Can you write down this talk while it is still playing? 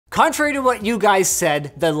Contrary to what you guys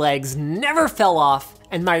said, the legs never fell off,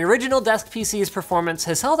 and my original desk PC's performance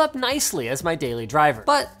has held up nicely as my daily driver.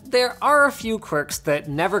 But there are a few quirks that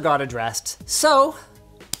never got addressed, so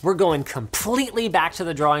we're going completely back to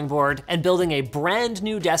the drawing board and building a brand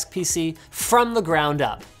new desk PC from the ground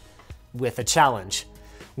up with a challenge.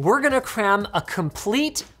 We're gonna cram a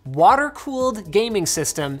complete water-cooled gaming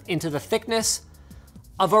system into the thickness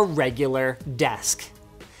of a regular desk.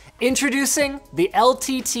 Introducing the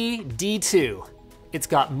LTT D2. It's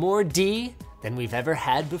got more D than we've ever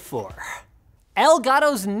had before.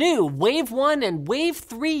 Elgato's new Wave 1 and Wave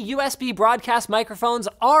 3 USB broadcast microphones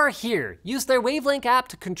are here. Use their Wavelink app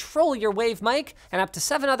to control your Wave mic and up to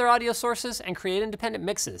 7 other audio sources and create independent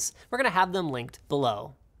mixes. We're gonna have them linked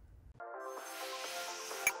below.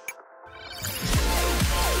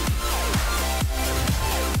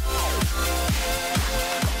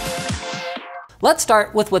 Let's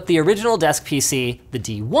start with what the original desk PC, the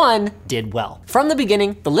D1, did well. From the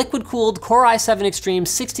beginning, the liquid-cooled Core i7 Extreme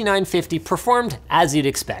 6950 performed as you'd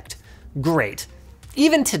expect. Great.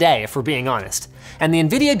 Even today, if we're being honest. And the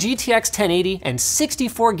Nvidia RTX2080 and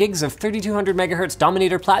 64 gigs of 3200 MHz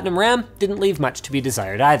Dominator Platinum RAM didn't leave much to be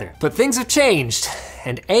desired either. But things have changed,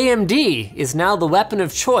 and AMD is now the weapon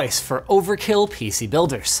of choice for overkill PC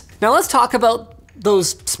builders. Now let's talk about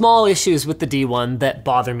those small issues with the D1 that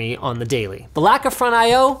bother me on the daily. The lack of front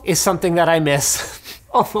I/O is something that I miss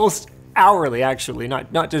almost hourly, actually,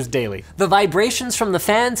 not just daily. The vibrations from the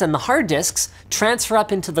fans and the hard disks transfer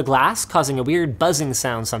up into the glass, causing a weird buzzing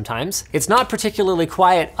sound sometimes. It's not particularly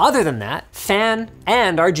quiet other than that. Fan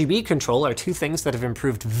and RGB control are two things that have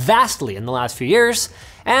improved vastly in the last few years.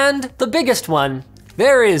 And the biggest one,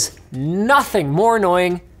 there is nothing more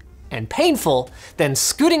annoying and painful than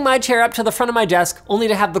scooting my chair up to the front of my desk only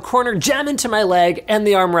to have the corner jam into my leg and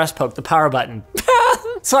the armrest poke the power button.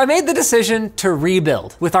 So I made the decision to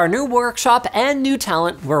rebuild. With our new workshop and new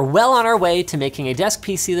talent, we're well on our way to making a desk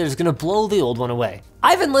PC that is gonna blow the old one away.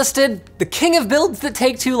 I've enlisted the king of builds that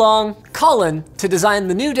take too long, Colin, to design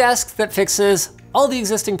the new desk that fixes all the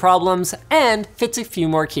existing problems and fits a few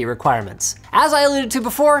more key requirements. As I alluded to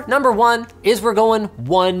before, number one is we're going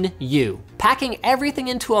 1U. Packing everything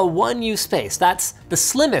into a 1U space, that's the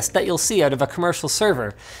slimmest that you'll see out of a commercial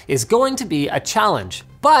server, is going to be a challenge.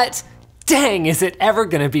 But dang, is it ever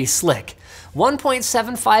gonna be slick.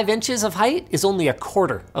 1.75 inches of height is only a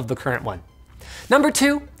quarter of the current one. Number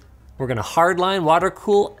two, we're gonna hardline water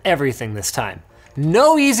cool everything this time.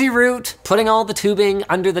 No easy route, putting all the tubing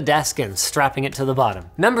under the desk and strapping it to the bottom.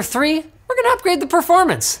 Number three, we're gonna upgrade the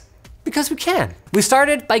performance, because we can. We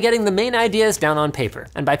started by getting the main ideas down on paper.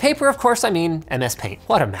 And by paper, of course, I mean MS Paint.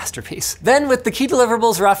 What a masterpiece. Then with the key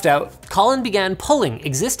deliverables roughed out, Colin began pulling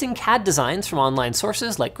existing CAD designs from online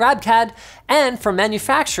sources like GrabCAD and from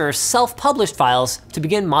manufacturers' self-published files to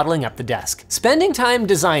begin modeling up the desk. Spending time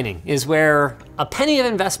designing is where a penny of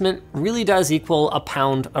investment really does equal a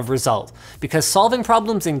pound of result, because solving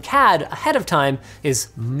problems in CAD ahead of time is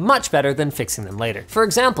much better than fixing them later. For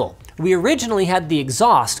example, we originally had the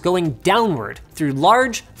exhaust going downward through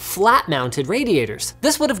large, flat-mounted radiators.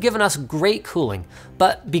 This would have given us great cooling,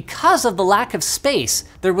 but because of the lack of space,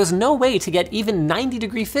 there was no way to get even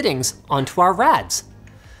 90-degree fittings onto our rads.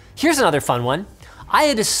 Here's another fun one. I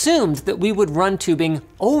had assumed that we would run tubing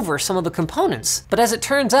over some of the components, but as it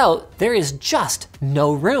turns out, there is just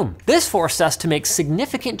no room. This forced us to make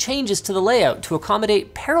significant changes to the layout to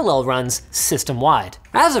accommodate parallel runs system-wide.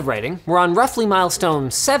 As of writing, we're on roughly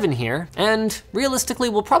milestone 7 here, and realistically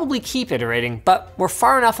we'll probably keep iterating, but we're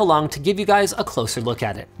far enough along to give you guys a closer look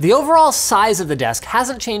at it. The overall size of the desk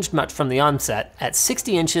hasn't changed much from the onset at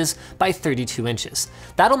 60 inches by 32 inches.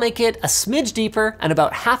 That'll make it a smidge deeper and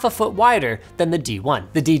about half a foot wider than the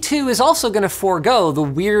D1. The D2 is also gonna forego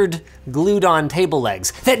the weird glued-on table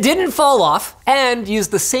legs that didn't fall off and use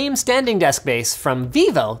the same standing desk base from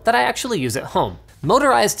Vivo that I actually use at home.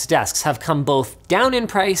 Motorized desks have come both down in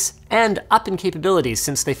price and up in capabilities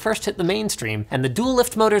since they first hit the mainstream, and the dual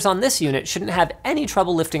lift motors on this unit shouldn't have any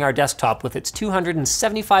trouble lifting our desktop with its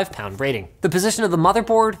 275-pound rating. The position of the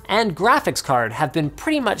motherboard and graphics card have been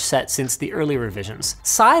pretty much set since the early revisions.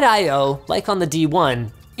 Side I/O, like on the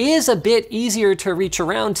D1, is a bit easier to reach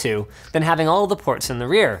around to than having all the ports in the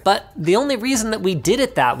rear. But the only reason that we did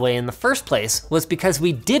it that way in the first place was because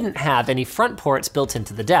we didn't have any front ports built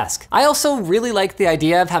into the desk. I also really like the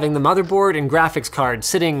idea of having the motherboard and graphics card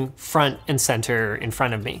sitting front and center in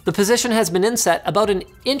front of me. The position has been inset about an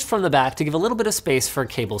inch from the back to give a little bit of space for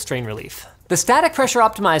cable strain relief. The static pressure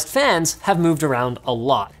optimized fans have moved around a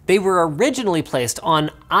lot. They were originally placed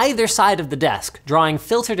on either side of the desk, drawing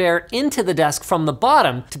filtered air into the desk from the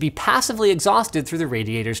bottom to be passively exhausted through the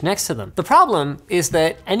radiators next to them. The problem is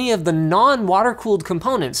that any of the non-water-cooled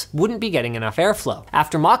components wouldn't be getting enough airflow.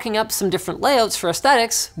 After mocking up some different layouts for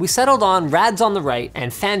aesthetics, we settled on rads on the right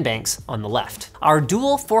and fan banks on the left. Our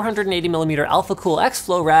dual 480mm AlphaCool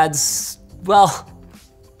X-Flow rads, well,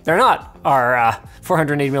 they're not our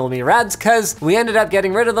 480mm rads, because we ended up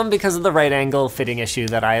getting rid of them because of the right angle fitting issue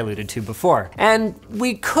that I alluded to before. And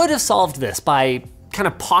we could have solved this by kind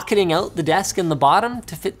of pocketing out the desk in the bottom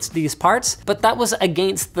to fit these parts, but that was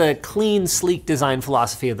against the clean, sleek design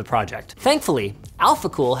philosophy of the project. Thankfully,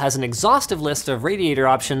 AlphaCool has an exhaustive list of radiator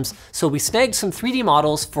options, so we snagged some 3D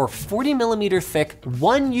models for 40mm thick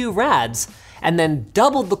 1U rads, and then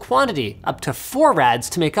doubled the quantity up to 4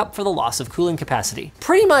 rads to make up for the loss of cooling capacity.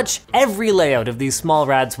 Pretty much every layout of these small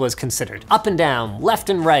rads was considered. Up and down,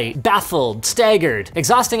 left and right, baffled, staggered,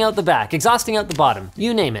 exhausting out the back, exhausting out the bottom,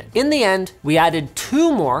 you name it. In the end, we added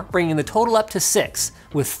 2 more, bringing the total up to 6,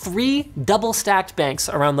 with 3 double stacked banks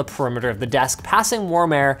around the perimeter of the desk, passing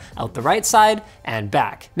warm air out the right side and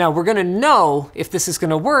back. Now we're gonna know if this is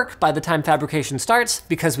gonna work by the time fabrication starts,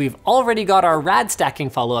 because we've already got our rad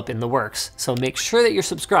stacking follow-up in the works, so make sure that you're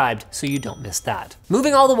subscribed so you don't miss that.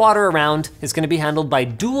 Moving all the water around is gonna be handled by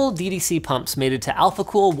dual DDC pumps mated to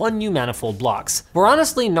AlphaCool 1U manifold blocks. We're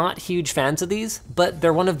honestly not huge fans of these, but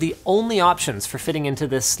they're one of the only options for fitting into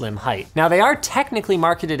this slim height. Now they are technically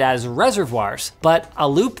marketed as reservoirs, but a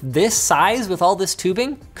loop this size with all this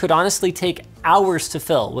tubing could honestly take hours to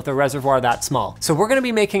fill with a reservoir that small. So we're gonna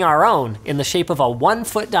be making our own in the shape of a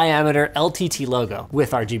 1-foot diameter LTT logo,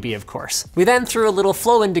 with RGB of course. We then threw a little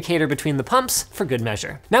flow indicator between the pumps for good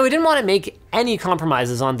measure. Now we didn't wanna make any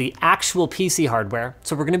compromises on the actual PC hardware,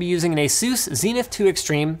 so we're gonna be using an ASUS Zenith II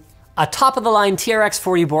Extreme, a top-of-the-line TRX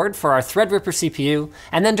 40 board for our Threadripper CPU,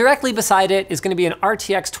 and then directly beside it is gonna be an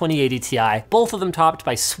RTX2080 Ti, both of them topped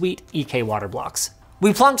by sweet EK water blocks.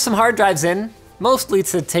 We plunked some hard drives in, mostly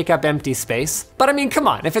to take up empty space. But I mean, come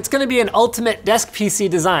on, if it's gonna be an ultimate desk PC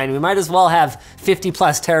design, we might as well have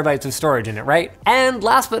 50+ terabytes of storage in it, right? And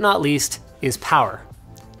last but not least is power.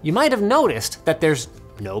 You might have noticed that there's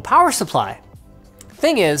no power supply.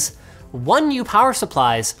 Thing is, 1U power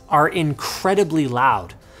supplies are incredibly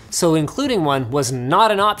loud, so including one was not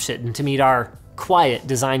an option to meet our quiet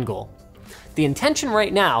design goal. The intention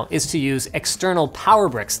right now is to use external power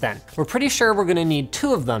bricks then. We're pretty sure we're gonna need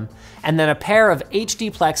 2 of them, and then a pair of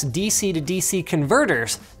HDplex DC to DC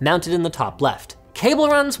converters mounted in the top left. Cable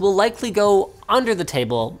runs will likely go under the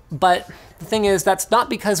table, but the thing is, that's not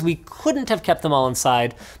because we couldn't have kept them all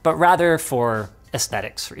inside, but rather for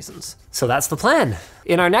aesthetics reasons. So that's the plan.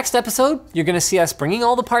 In our next episode, you're gonna see us bringing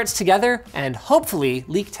all the parts together and hopefully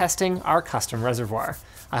leak testing our custom reservoir.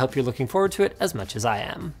 I hope you're looking forward to it as much as I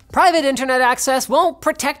am. Private internet access won't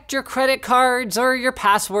protect your credit cards or your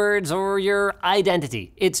passwords or your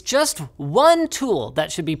identity. It's just one tool that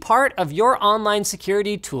should be part of your online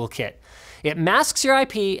security toolkit. It masks your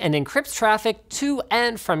IP and encrypts traffic to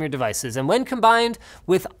and from your devices. And when combined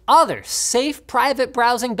with other safe private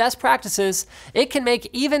browsing best practices, it can make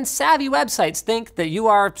even savvy websites think that you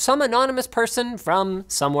are some anonymous person from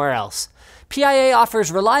somewhere else. PIA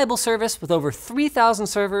offers reliable service with over 3,000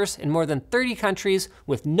 servers in more than 30 countries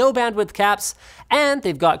with no bandwidth caps, and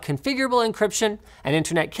they've got configurable encryption, an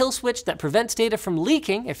internet kill switch that prevents data from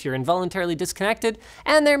leaking if you're involuntarily disconnected,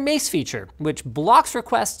 and their Mace feature, which blocks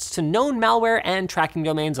requests to known malware and tracking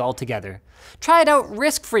domains altogether. Try it out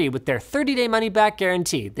risk-free with their 30-day money-back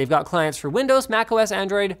guarantee. They've got clients for Windows, macOS,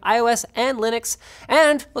 Android, iOS, and Linux,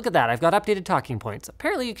 and look at that, I've got updated talking points.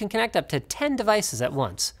 Apparently you can connect up to 10 devices at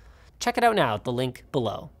once. Check it out now at the link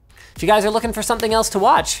below. If you guys are looking for something else to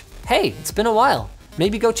watch, hey, it's been a while.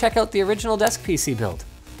 Maybe go check out the original desk PC build.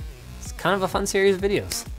 It's kind of a fun series of videos.